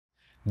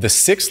The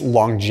 6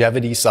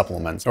 longevity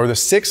supplements, or the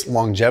 6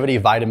 longevity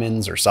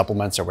vitamins or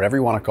supplements or whatever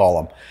you want to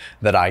call them,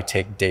 that I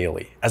take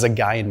daily as a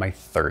guy in my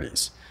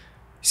 30s.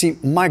 See,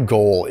 my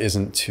goal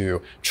isn't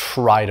to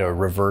try to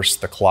reverse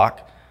the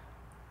clock.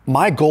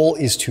 My goal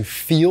is to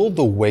feel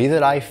the way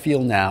that I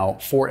feel now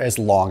for as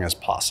long as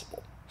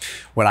possible.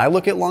 When I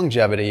look at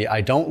longevity,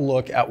 I don't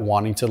look at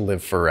wanting to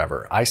live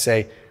forever. I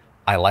say,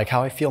 I like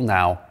how I feel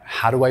now.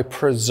 How do I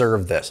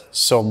preserve this?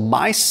 So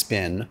my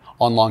spin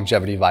on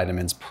longevity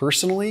vitamins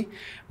personally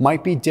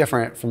might be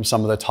different from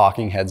some of the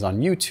talking heads on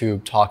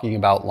YouTube talking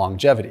about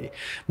longevity.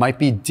 Might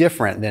be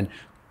different than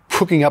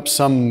cooking up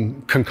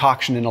some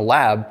concoction in a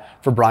lab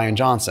for Brian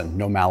Johnson.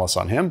 No malice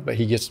on him, but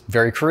he gets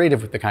very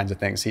creative with the kinds of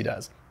things he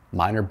does.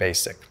 Mine are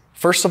basic.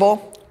 First of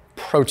all,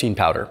 protein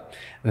powder.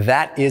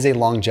 That is a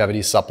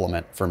longevity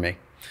supplement for me.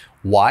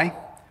 Why?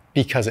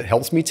 Because it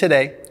helps me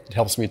today, it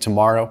helps me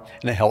tomorrow,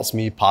 and it helps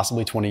me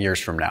possibly 20 years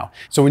from now.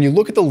 So when you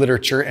look at the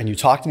literature and you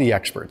talk to the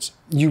experts,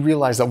 you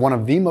realize that one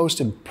of the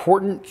most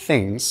important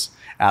things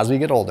as we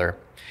get older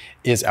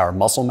is our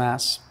muscle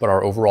mass, but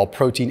our overall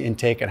protein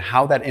intake and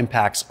how that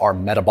impacts our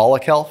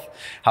metabolic health,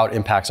 how it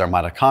impacts our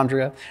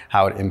mitochondria,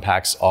 how it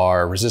impacts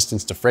our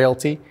resistance to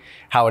frailty,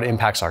 how it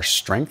impacts our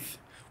strength.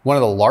 One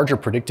of the larger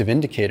predictive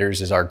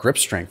indicators is our grip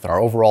strength and our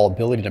overall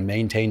ability to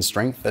maintain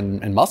strength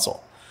and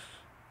muscle.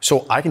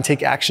 So I can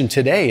take action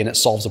today and it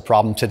solves a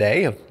problem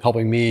today of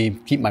helping me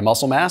keep my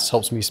muscle mass,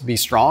 helps me be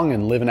strong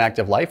and live an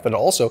active life, but it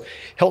also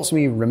helps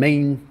me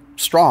remain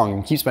strong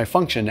and keeps my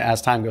function as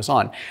time goes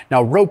on.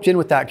 Now, roped in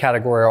with that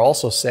category, I'll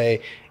also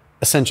say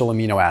essential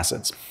amino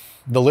acids.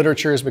 The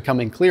literature is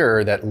becoming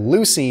clearer that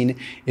leucine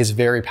is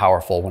very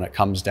powerful when it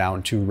comes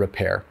down to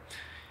repair.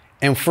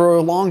 And for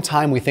a long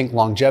time, we think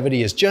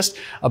longevity is just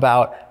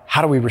about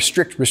how do we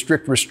restrict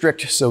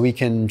so we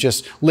can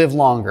just live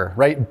longer,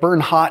 right?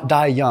 Burn hot,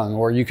 die young,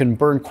 or you can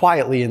burn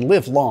quietly and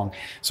live long.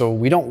 So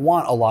we don't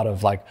want a lot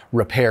of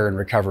repair and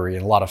recovery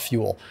and a lot of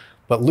fuel.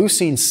 But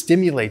leucine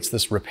stimulates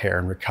this repair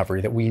and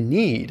recovery that we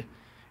need.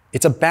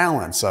 It's a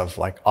balance of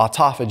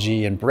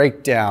autophagy and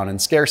breakdown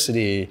and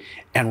scarcity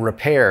and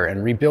repair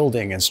and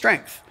rebuilding and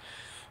strength.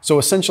 So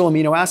essential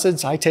amino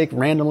acids I take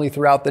randomly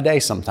throughout the day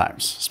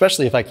sometimes,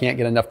 especially if I can't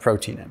get enough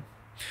protein in.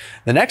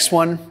 The next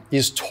one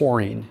is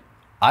taurine.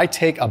 I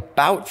take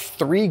about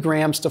 3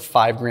 grams to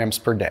 5 grams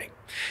per day.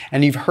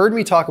 And you've heard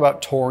me talk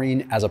about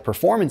taurine as a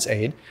performance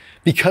aid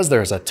because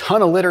there's a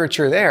ton of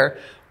literature there.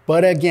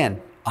 But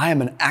again, I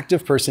am an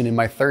active person in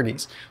my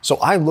 30s. So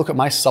I look at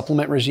my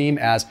supplement regime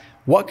as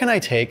what can I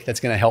take that's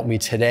going to help me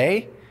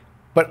today,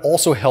 but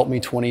also help me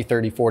 20,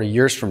 30, 40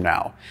 years from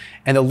now.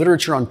 And the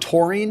literature on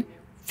taurine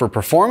for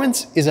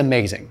performance is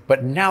amazing,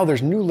 but now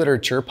there's new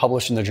literature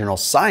published in the journal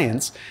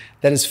Science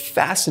that is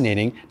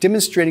fascinating,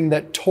 demonstrating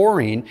that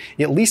taurine,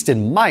 at least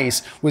in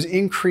mice, was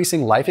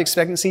increasing life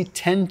expectancy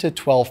 10 to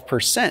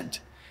 12%.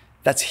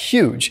 That's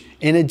huge.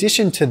 In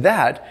addition to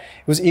that,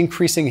 it was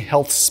increasing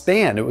health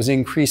span. It was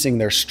increasing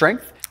their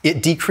strength.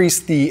 It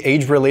decreased the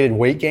age-related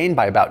weight gain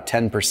by about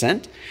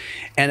 10%.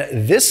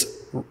 And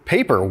this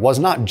paper was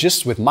not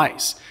just with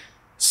mice.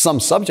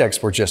 Some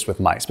subjects were just with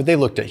mice, but they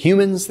looked at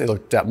humans, they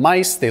looked at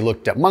mice, they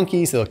looked at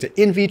monkeys, they looked at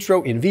in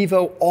vitro, in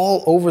vivo,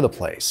 all over the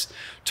place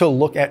to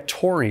look at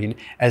taurine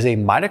as a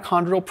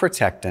mitochondrial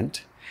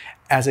protectant,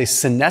 as a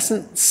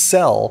senescent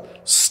cell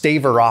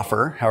staver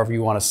offer, however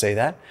you want to say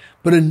that,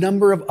 but a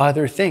number of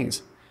other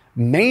things.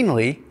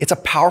 Mainly, it's a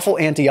powerful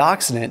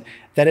antioxidant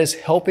that is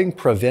helping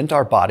prevent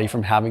our body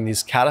from having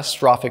these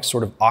catastrophic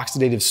sort of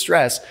oxidative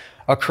stress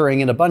occurring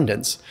in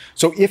abundance.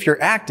 So if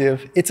you're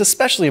active, it's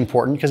especially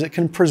important because it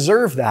can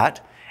preserve that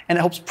and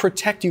it helps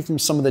protect you from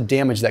some of the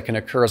damage that can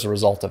occur as a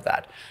result of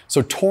that.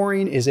 So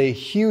taurine is a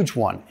huge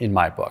one in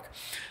my book.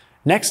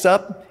 Next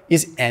up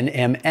is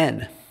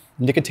NMN,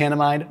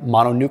 nicotinamide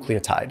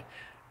mononucleotide.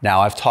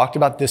 Now, I've talked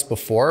about this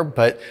before,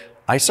 but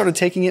I started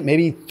taking it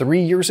maybe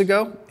 3 years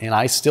ago and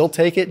I still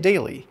take it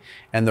daily.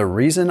 And the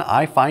reason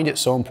I find it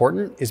so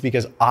important is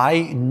because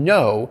I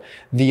know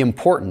the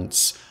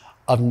importance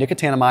of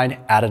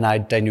nicotinamide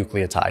adenine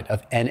dinucleotide,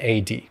 of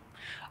NAD.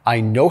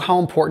 I know how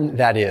important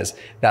that is,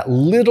 that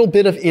little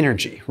bit of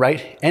energy,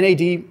 right?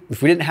 NAD,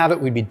 if we didn't have it,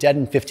 we'd be dead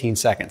in 15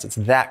 seconds. It's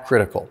that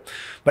critical.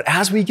 But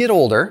as we get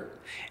older,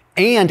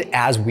 and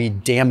as we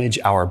damage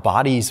our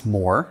bodies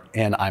more,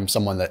 and I'm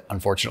someone that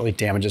unfortunately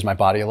damages my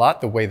body a lot,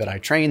 the way that I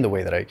train, the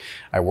way that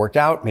I work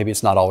out, maybe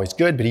it's not always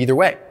good, but either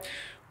way,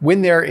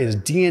 when there is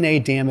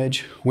DNA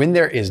damage, when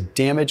there is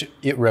damage,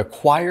 it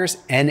requires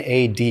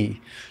NAD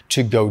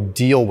to go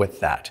deal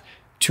with that,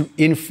 to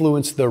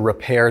influence the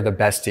repair the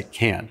best it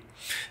can.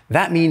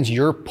 That means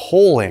you're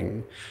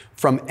pulling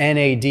from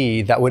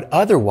NAD that would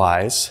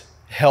otherwise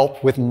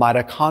help with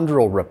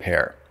mitochondrial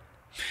repair.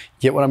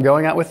 Get what I'm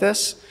going at with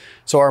this?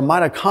 So our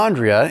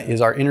mitochondria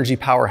is our energy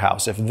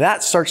powerhouse. If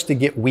that starts to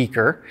get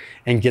weaker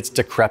and gets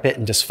decrepit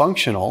and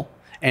dysfunctional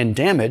and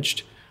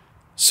damaged,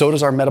 so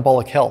does our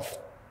metabolic health.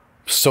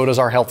 So does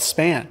our health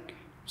span.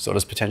 So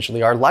does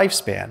potentially our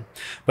lifespan.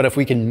 But if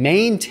we can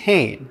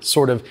maintain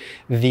sort of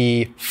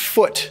the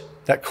foot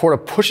that sort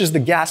of pushes the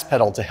gas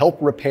pedal to help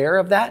repair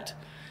of that,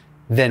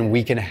 then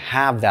we can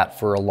have that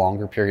for a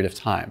longer period of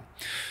time.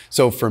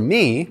 So for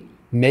me,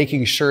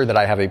 making sure that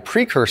I have a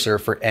precursor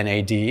for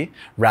NAD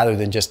rather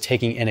than just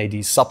taking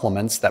NAD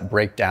supplements that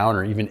break down,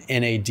 or even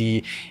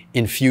NAD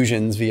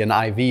infusions via an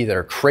IV that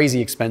are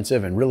crazy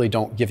expensive and really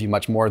don't give you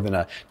much more than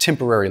a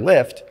temporary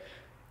lift,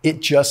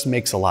 it just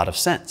makes a lot of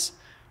sense.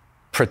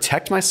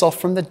 Protect myself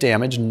from the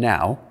damage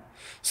now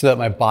so that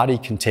my body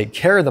can take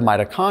care of the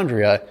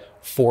mitochondria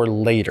for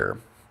later.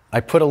 I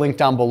put a link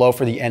down below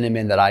for the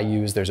NMN that I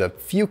use. There's a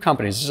few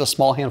companies, just a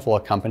small handful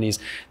of companies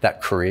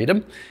that create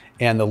them.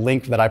 And the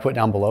link that I put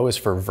down below is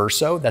for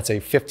Verso. That's a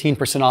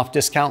 15% off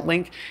discount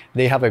link.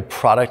 They have a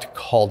product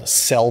called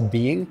Cell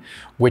Being,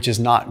 which is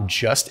not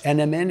just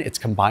NMN. It's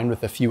combined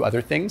with a few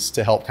other things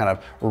to help kind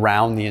of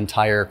round the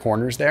entire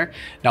corners there.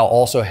 Now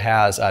also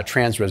has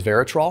trans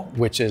resveratrol,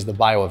 which is the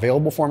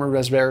bioavailable form of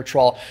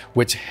resveratrol,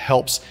 which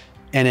helps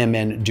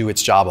NMN do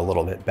its job a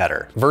little bit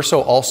better.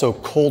 Verso also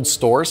cold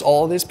stores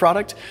all of this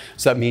product,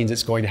 so that means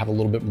it's going to have a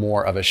little bit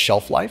more of a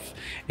shelf life.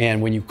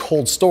 And when you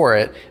cold store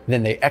it,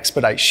 then they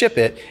expedite ship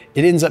it,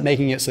 it ends up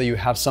making it so you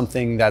have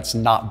something that's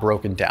not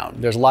broken down.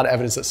 There's a lot of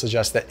evidence that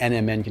suggests that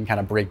NMN can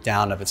kind of break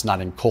down if it's not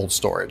in cold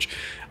storage.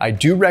 I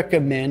do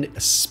recommend,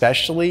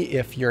 especially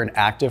if you're an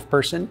active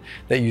person,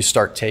 that you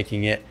start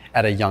taking it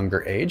at a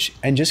younger age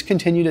and just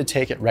continue to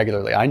take it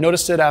regularly. I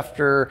noticed it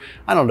after,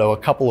 I don't know, a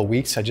couple of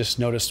weeks. I just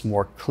noticed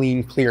more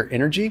clean, clear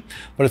energy,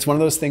 but it's one of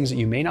those things that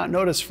you may not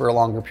notice for a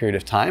longer period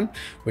of time,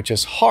 which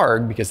is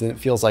hard because then it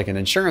feels like an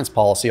insurance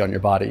policy on your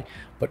body.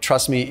 But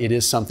trust me, it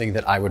is something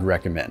that I would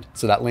recommend.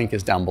 So that link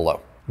is down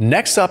below.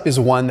 Next up is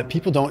one that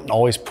people don't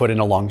always put in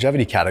a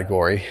longevity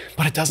category,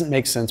 but it doesn't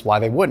make sense why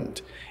they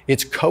wouldn't.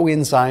 It's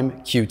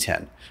coenzyme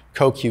Q10,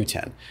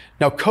 CoQ10.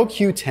 Now,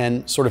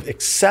 CoQ10 sort of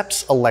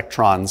accepts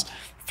electrons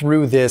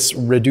through this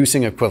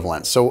reducing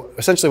equivalence. So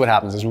essentially what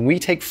happens is when we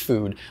take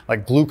food,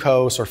 like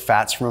glucose or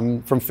fats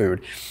from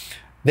food,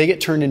 they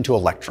get turned into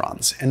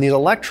electrons. And these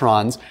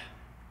electrons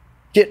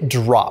get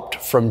dropped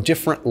from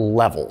different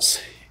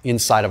levels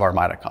inside of our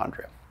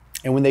mitochondria.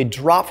 And when they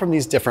drop from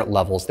these different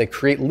levels, they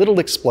create little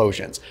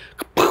explosions.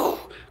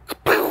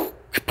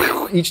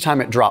 Each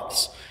time it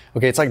drops.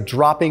 Okay, it's like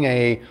dropping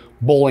a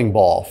bowling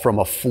ball from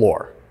a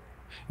floor.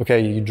 Okay,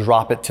 you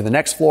drop it to the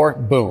next floor,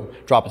 boom.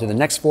 Drop it to the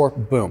next floor,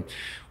 boom.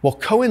 Well,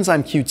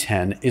 coenzyme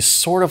Q10 is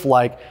sort of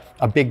like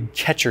a big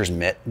catcher's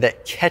mitt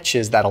that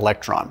catches that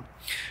electron.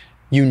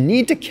 You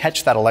need to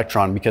catch that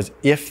electron because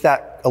if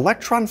that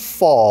electron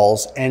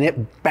falls and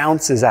it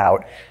bounces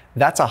out,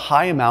 that's a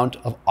high amount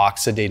of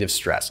oxidative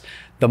stress.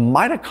 The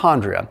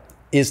mitochondria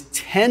is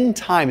 10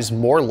 times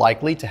more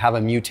likely to have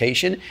a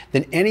mutation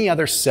than any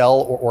other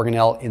cell or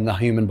organelle in the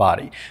human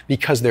body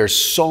because there's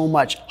so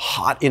much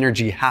hot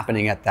energy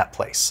happening at that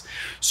place.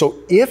 So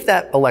if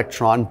that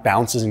electron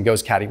bounces and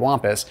goes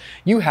cattywampus,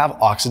 you have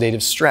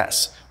oxidative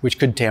stress, which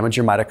could damage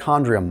your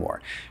mitochondria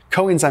more.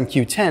 Coenzyme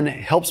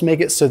Q10 helps make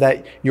it so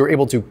that you're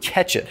able to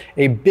catch it,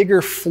 a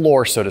bigger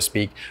floor, so to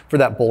speak, for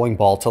that bowling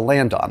ball to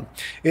land on.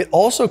 It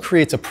also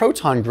creates a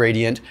proton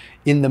gradient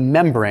in the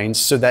membranes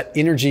so that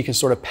energy can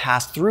sort of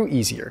pass through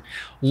easier.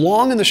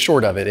 Long and the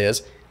short of it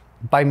is,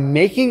 by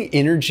making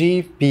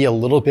energy be a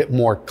little bit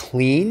more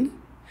clean,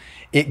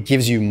 it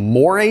gives you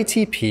more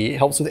ATP,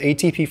 helps with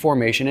ATP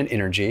formation and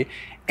energy,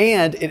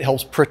 and it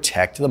helps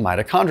protect the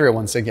mitochondria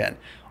once again.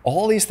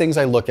 All these things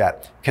I look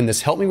at, can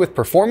this help me with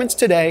performance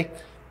today?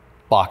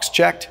 Box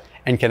checked.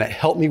 And can it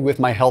help me with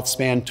my health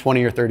span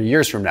 20 or 30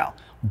 years from now?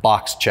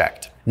 Box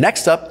checked.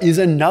 Next up is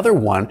another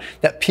one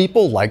that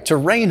people like to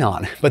rain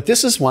on, but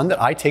this is one that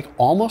I take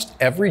almost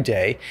every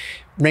day,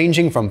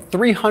 ranging from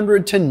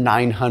 300 to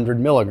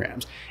 900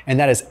 milligrams, and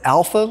that is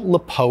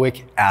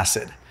alpha-lipoic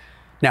acid.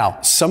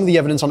 Now, some of the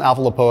evidence on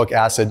alpha-lipoic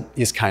acid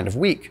is kind of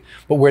weak,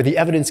 but where the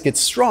evidence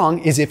gets strong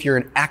is if you're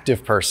an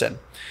active person.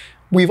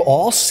 We've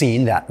all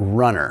seen that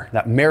runner,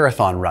 that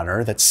marathon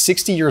runner that's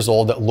 60 years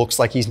old that looks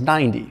like he's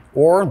 90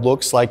 or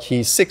looks like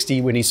he's 60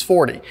 when he's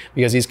 40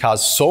 because he's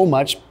caused so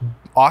much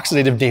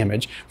oxidative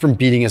damage from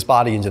beating his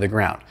body into the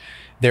ground.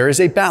 There is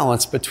a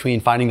balance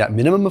between finding that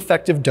minimum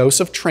effective dose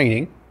of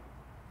training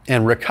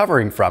and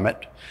recovering from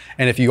it.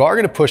 And if you are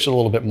going to push it a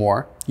little bit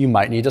more, you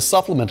might need to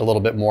supplement a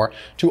little bit more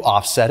to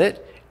offset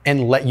it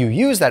and let you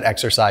use that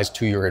exercise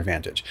to your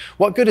advantage.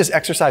 What good is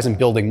exercise and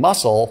building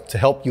muscle to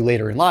help you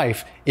later in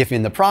life if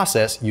in the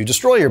process you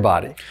destroy your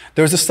body?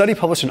 There was a study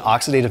published in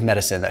Oxidative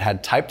Medicine that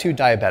had type 2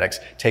 diabetics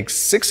take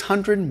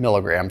 600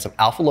 milligrams of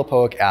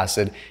alpha-lipoic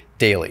acid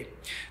daily.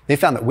 They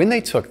found that when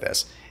they took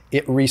this,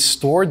 it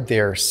restored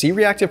their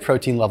C-reactive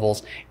protein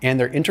levels and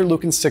their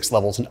interleukin-6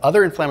 levels and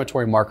other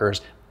inflammatory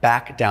markers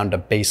back down to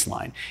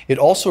baseline. It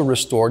also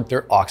restored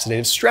their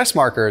oxidative stress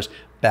markers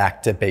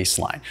back to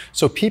baseline.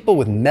 So people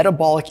with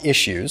metabolic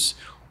issues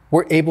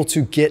were able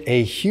to get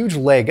a huge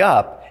leg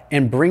up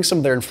and bring some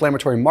of their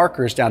inflammatory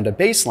markers down to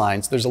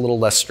baseline so there's a little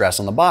less stress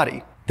on the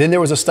body. Then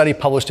there was a study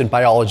published in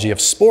Biology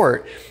of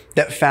Sport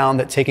that found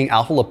that taking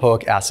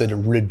alpha-lipoic acid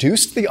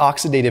reduced the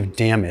oxidative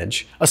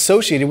damage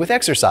associated with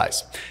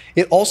exercise.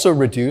 It also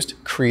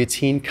reduced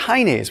creatine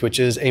kinase, which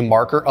is a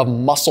marker of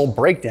muscle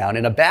breakdown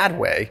in a bad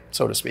way,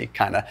 so to speak,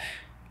 kind of.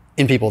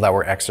 in people that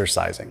were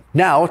exercising.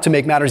 Now, to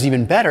make matters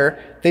even better,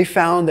 they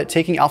found that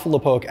taking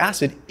alpha-lipoic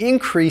acid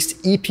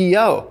increased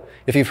EPO.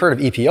 If you've heard of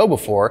EPO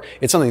before,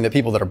 it's something that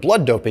people that are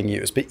blood doping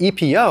use. But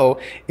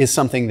EPO is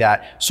something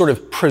that sort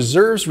of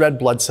preserves red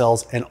blood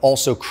cells and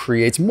also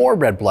creates more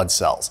red blood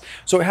cells.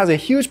 So it has a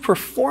huge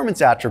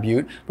performance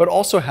attribute, but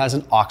also has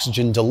an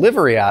oxygen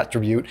delivery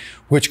attribute,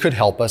 which could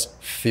help us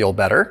feel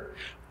better,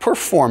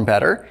 perform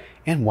better,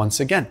 and once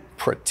again,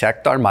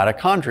 protect our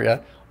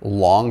mitochondria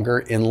longer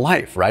in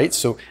life, right?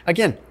 So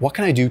again, what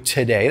can I do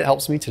today that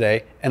helps me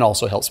today and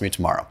also helps me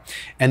tomorrow?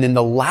 And then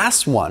the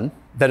last one,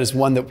 that is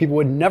one that people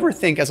would never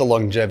think as a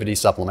longevity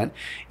supplement,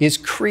 is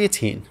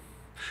creatine.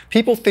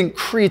 People think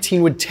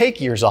creatine would take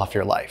years off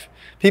your life.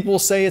 People will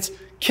say it's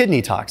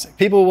kidney toxic.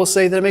 People will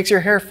say that it makes your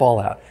hair fall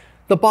out.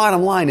 The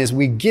bottom line is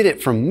we get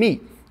it from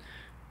meat.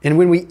 And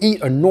when we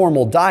eat a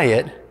normal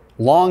diet,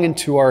 long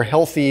into our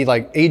healthy,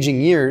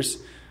 aging years,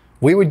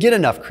 we would get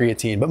enough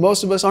creatine, but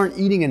most of us aren't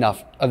eating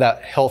enough of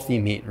that healthy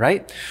meat,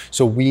 right?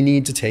 So we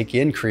need to take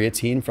in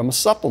creatine from a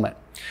supplement.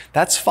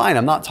 That's fine.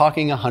 I'm not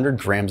talking 100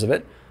 grams of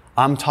it.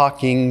 I'm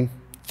talking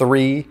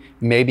 3,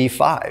 maybe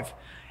 5.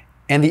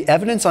 And the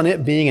evidence on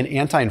it being an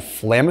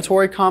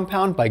anti-inflammatory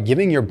compound by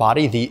giving your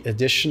body the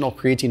additional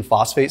creatine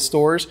phosphate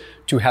stores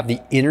to have the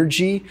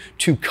energy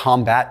to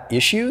combat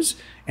issues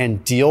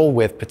and deal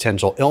with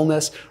potential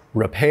illness,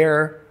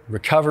 repair,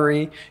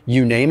 recovery,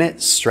 you name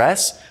it,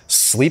 stress,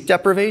 sleep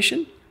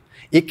deprivation,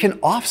 it can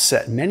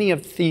offset many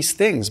of these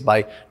things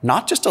by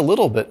not just a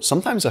little bit,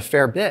 sometimes a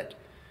fair bit.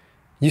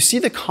 You see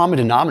the common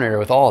denominator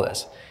with all of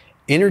this: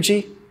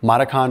 energy,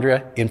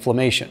 mitochondria,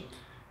 inflammation.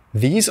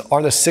 These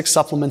are the 6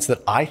 supplements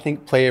that I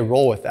think play a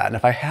role with that. And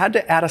if I had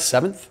to add a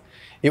 7th,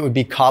 it would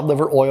be cod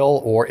liver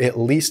oil or at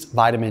least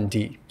vitamin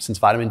D, since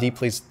vitamin D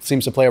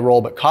seems to play a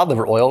role, but cod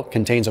liver oil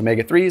contains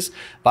omega-3s,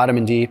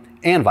 vitamin D,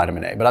 and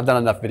vitamin A. But I've done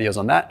enough videos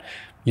on that.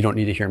 You don't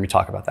need to hear me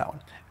talk about that one.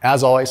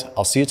 As always,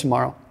 I'll see you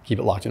tomorrow. Keep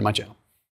it locked in my channel.